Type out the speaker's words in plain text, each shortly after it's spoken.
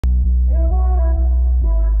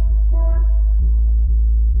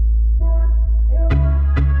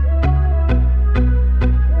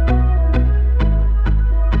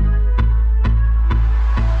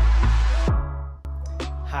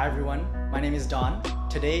is Don.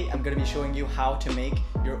 Today I'm going to be showing you how to make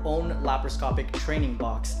your own laparoscopic training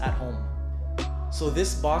box at home. So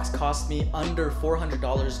this box cost me under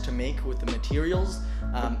 $400 to make with the materials.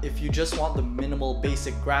 If you just want the minimal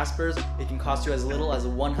basic graspers, it can cost you as little as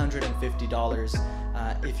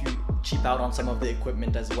 $150 if you cheap out on some of the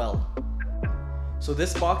equipment as well. So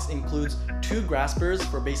this box includes 2 graspers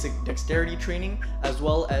for basic dexterity training, as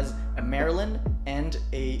well as a Marilyn and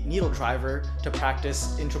a needle driver to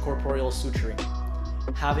practice intracorporeal suturing.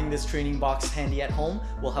 Having this training box handy at home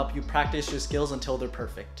will help you practice your skills until they're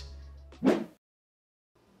perfect.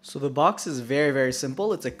 So the box is very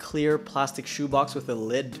simple. It's a clear plastic shoebox with a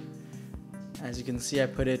lid. As you can see, I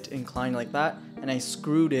put it inclined like that, and I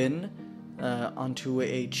screwed in onto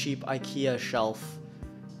a cheap IKEA shelf.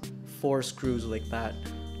 4 screws like that,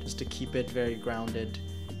 just to keep it very grounded.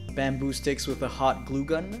 Bamboo sticks with a hot glue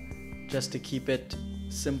gun, just to keep it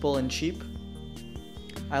simple and cheap.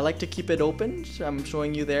 I like to keep it open. I'm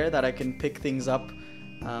showing you there that I can pick things up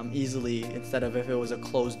easily, instead of if it was a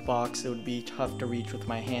closed box, it would be tough to reach with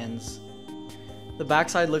my hands. The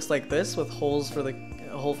backside looks like this, with holes for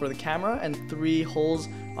a hole for the camera and 3 holes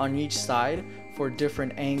on each side for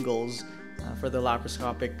different angles for the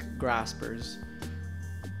laparoscopic graspers.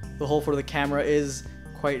 The hole for the camera is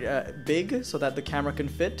quite big so that the camera can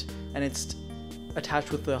fit, and it's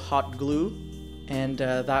attached with the hot glue, and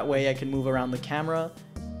that way I can move around the camera.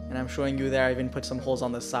 And I'm showing you there, I even put some holes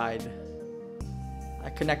on the side.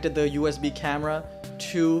 I connected the USB camera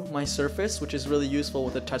to my Surface, which is really useful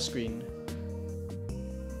with a touchscreen.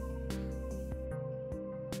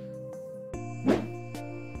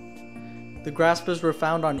 The graspers were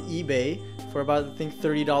found on eBay for about, I think,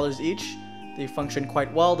 $30 each. They function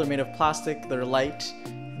quite well. They're made of plastic, they're light,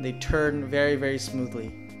 and they turn very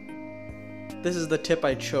smoothly. This is the tip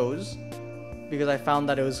I chose because I found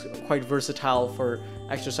that it was quite versatile for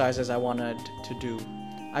exercises I wanted to do.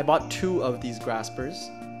 I bought 2 of these graspers,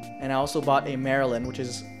 and I also bought a Marilyn, which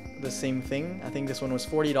is the same thing. I think this one was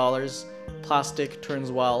 $40. Plastic,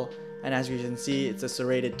 turns well, and as you can see, it's a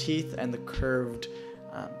serrated teeth and the curved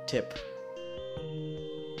tip.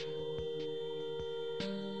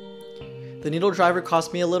 The needle driver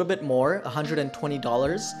cost me a little bit more,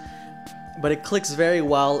 $120, but it clicks very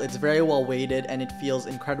well, it's very well weighted, and it feels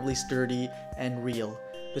incredibly sturdy and real.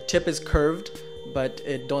 The tip is curved, but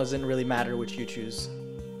it doesn't really matter which you choose.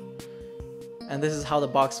 And this is how the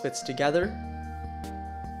box fits together.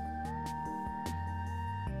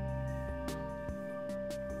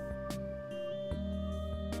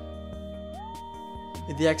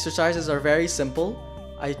 The exercises are very simple.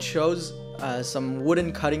 I chose some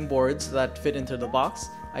wooden cutting boards that fit into the box.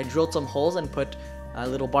 I drilled some holes and put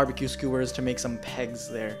little barbecue skewers to make some pegs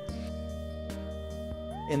there.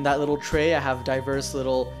 In that little tray I have diverse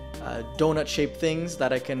little donut shaped things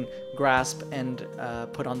that I can grasp and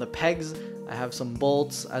put on the pegs. I have some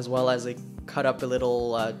bolts, as well as I cut up a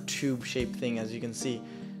little tube shaped thing, as you can see.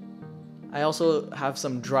 I also have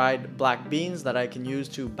some dried black beans that I can use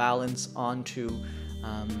to balance onto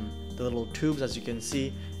the little tubes, as you can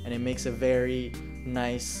see, and it makes a very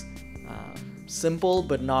nice, simple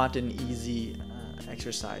but not an easy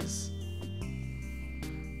exercise.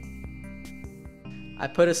 I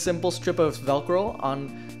put a simple strip of Velcro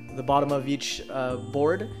on the bottom of each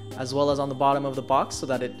board, as well as on the bottom of the box, so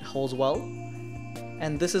that it holds well.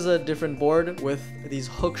 And this is a different board with these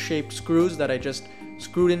hook-shaped screws that I just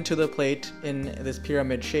screwed into the plate in this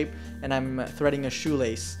pyramid shape, and I'm threading a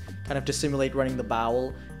shoelace, kind of to simulate running the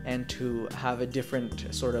bowel and to have a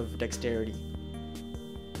different sort of dexterity.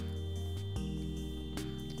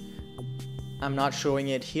 I'm not showing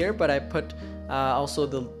it here, but I put also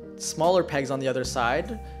the smaller pegs on the other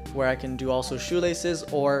side, where I can do also shoelaces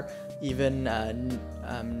or even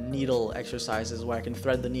needle exercises, where I can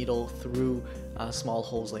thread the needle through small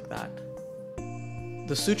holes like that.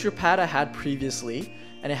 The suture pad I had previously,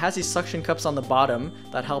 and it has these suction cups on the bottom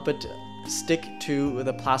that help it stick to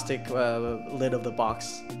the plastic lid of the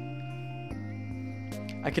box.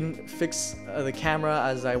 I can fix the camera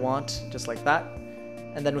as I want, just like that.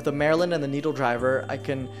 And then with the Marilyn and the needle driver, I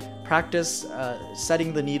can practice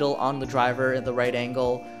setting the needle on the driver at the right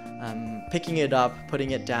angle, picking it up,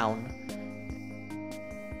 putting it down.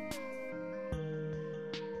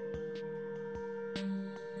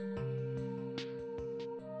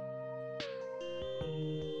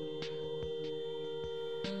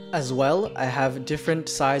 As well, I have different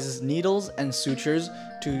sizes needles and sutures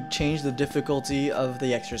to change the difficulty of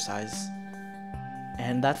the exercise.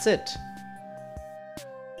 And that's it.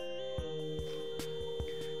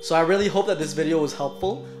 So I really hope that this video was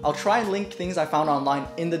helpful. I'll try and link things I found online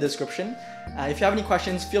in the description. If you have any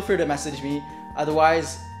questions, feel free to message me.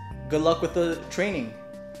 Otherwise, good luck with the training.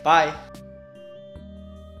 Bye.